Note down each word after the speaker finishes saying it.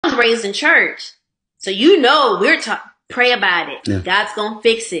was raised in church. So, we're taught, pray about it. Yeah. God's going to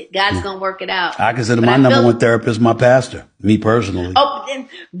fix it. God's going to work it out. I consider my number one therapist my pastor, me personally. Oh,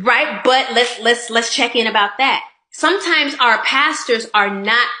 right. But let's check in about that. Sometimes our pastors are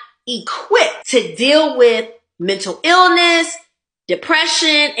not equipped to deal with mental illness,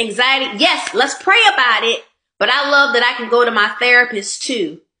 depression, anxiety. Yes, let's pray about it. But I love that I can go to my therapist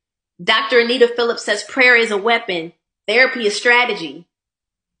too. Dr. Anita Phillips says prayer is a weapon. Therapy is strategy.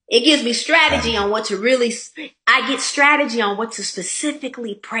 It gives me strategy on what to I get strategy on what to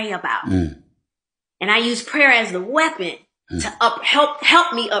specifically pray about. And I use prayer as the weapon to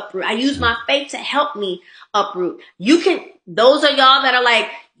help me uproot. I use my faith to help me uproot. Those are y'all that are like,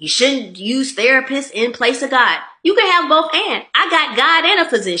 you shouldn't use therapists in place of God. You can have both and. I got God and a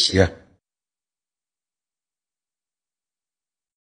physician. Yeah.